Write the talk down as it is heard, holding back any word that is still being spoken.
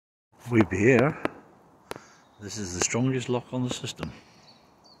We've here. This is the strongest lock on the system.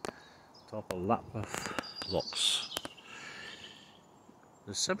 Top of Lapworth locks.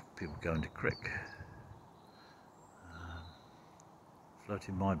 There's several people going to Crick,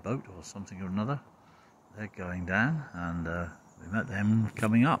 floating my boat or something or another. They're going down, and we met them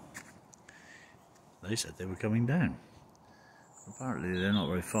coming up. They said they were coming down. Apparently they're not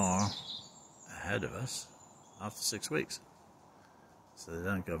very far ahead of us after 6 weeks, so they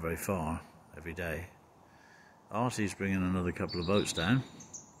don't go very far every day. Artie's bringing another couple of boats down.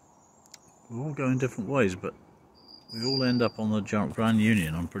 We're all going different ways, but we all end up on the Grand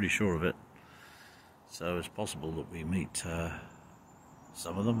Union, I'm pretty sure of it. So it's possible that we meet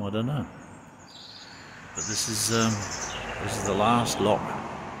some of them, I don't know. But this is the last lock,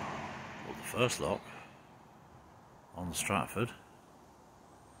 or the first lock, on the Stratford.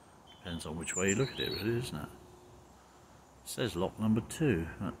 Depends on which way you look at it, really, isn't it? It says lock number 2.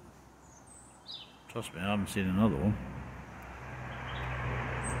 But trust me, I haven't seen another one.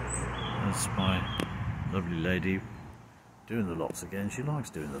 That's my lovely lady doing the locks again. She likes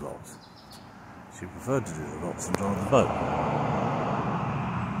doing the locks. She preferred to do the locks and drive the boat.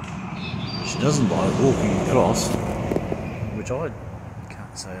 She doesn't like walking across, which I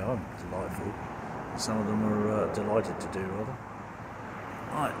can't say I'm delightful. Some of them are delighted to do, rather.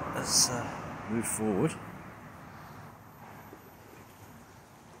 Right, let's move forward.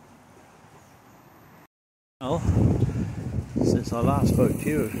 Well, since I last spoke to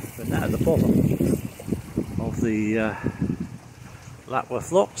you, we're now at the bottom of the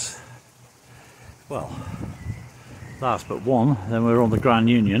Lapworth locks. Well, last but one, then we're on the Grand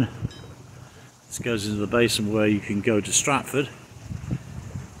Union. This goes into the basin where you can go to Stratford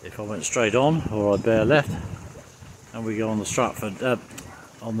if I went straight on, or I bear left, and we go on the Stratford,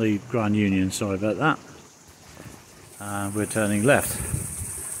 on the Grand Union, sorry about that. And we're turning left.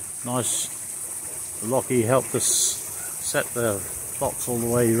 Nice. Lockie helped us set the locks all the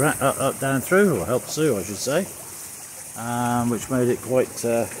way up down through, or helped Sue, I should say, which made it quite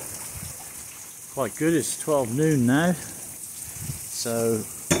good. It's 12 noon now, so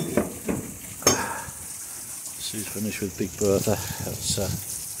Sue's finished with Big Bertha. That's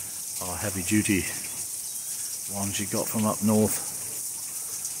our heavy duty one she got from up north.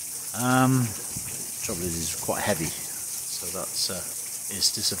 Trouble is it's quite heavy, so that's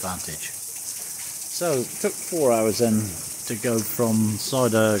its disadvantage. So it took 4 hours then to go from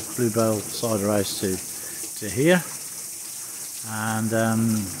Bluebell Cider House to here, and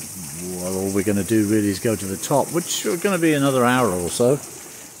well, all we're going to do really is go to the top, which are going to be another hour or so,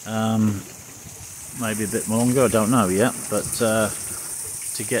 maybe a bit longer, I don't know yet, but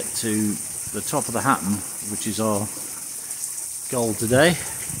to get to the top of the Hatton, which is our goal today,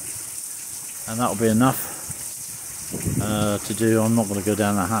 and that'll be enough to do. I'm not going to go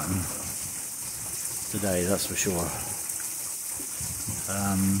down the Hatton today, that's for sure.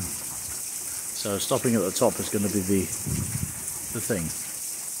 So stopping at the top is going to be the thing.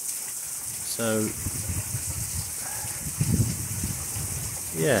 So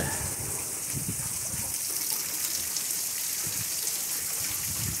yeah,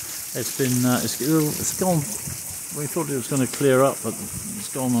 it's gone. We thought it was going to clear up, but it's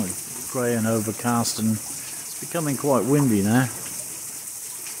gone like grey and overcast, and it's becoming quite windy now.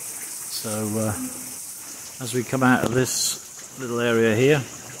 So as we come out of this little area here,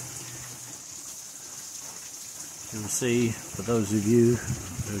 you'll see, for those of you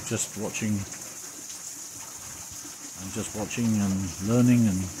who are just watching and learning,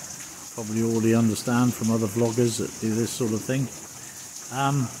 and probably already understand from other vloggers that do this sort of thing,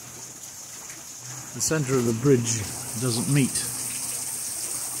 the centre of the bridge doesn't meet.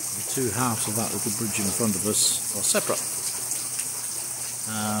 The two halves of that little bridge in front of us are separate,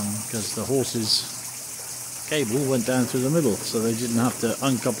 because the horse's cable went down through the middle, so they didn't have to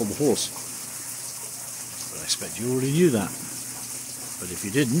uncouple the horse. But I expect you already knew that. But if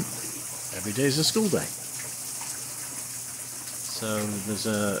you didn't, every day's a school day. So there's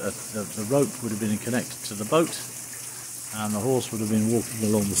the rope would have been connected to the boat, and the horse would have been walking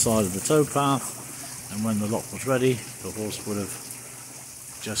along the side of the towpath, and when the lock was ready, the horse would have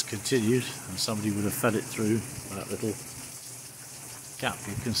just continued, and somebody would have fed it through that little gap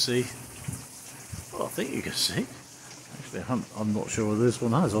you can see. Well, I think you can see. Actually, I'm not sure whether this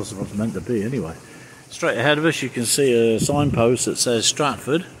one has. That's what it's meant to be anyway. Straight ahead of us you can see a signpost that says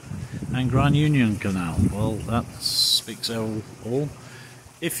Stratford and Grand Union Canal. Well, that speaks all.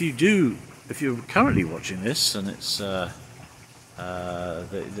 If you're currently watching this, and it's the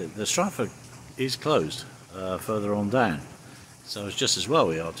Stratford is closed further on down, so it's just as well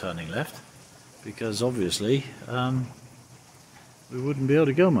we are turning left, because obviously we wouldn't be able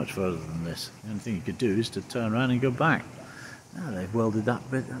to go much further than this. The only thing you could do is to turn around and go back. Now they've welded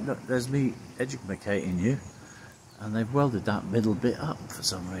that bit. Look, there's me educating you, and they've welded that middle bit up for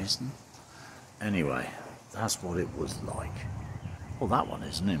some reason. Anyway, that's what it was like. Well, that one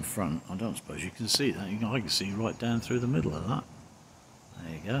isn't in front. I don't suppose you can see that. I can see right down through the middle of that.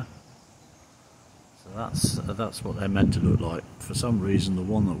 There you go. So that's what they're meant to look like. For some reason, the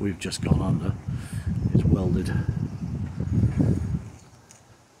one that we've just gone under is welded.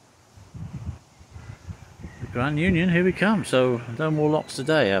 The Grand Union, here we come. So no more locks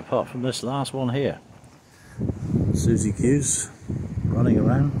today, apart from this last one here. Susie Q's running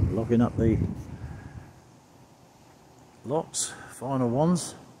around, locking up the locks, final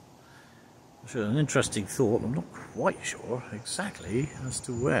ones. Which is an interesting thought. I'm not quite sure exactly as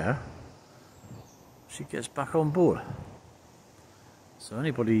to where she gets back on board. So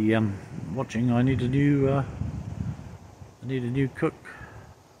anybody watching, I need a new cook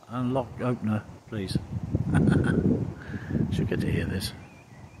and lock opener, please. She'll get to hear this.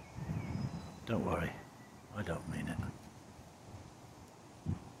 Don't worry, I don't mean it.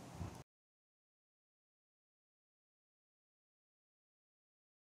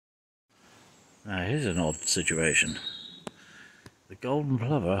 Now here's an odd situation. The Golden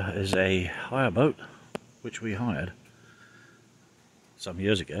Plover is a hire boat which we hired some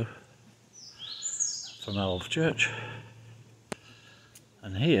years ago from Alv Church,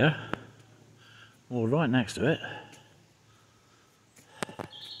 and here, well, right next to it,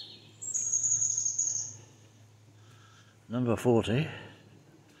 number 40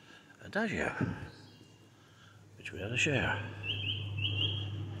 Adagio, which we had a share.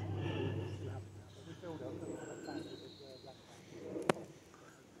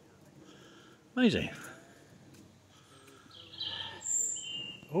 Amazing.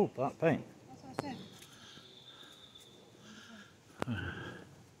 Oh, black paint.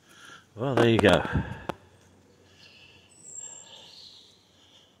 Well, there you go.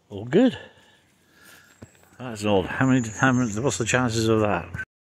 All good. That's odd. How many, what's the chances of that?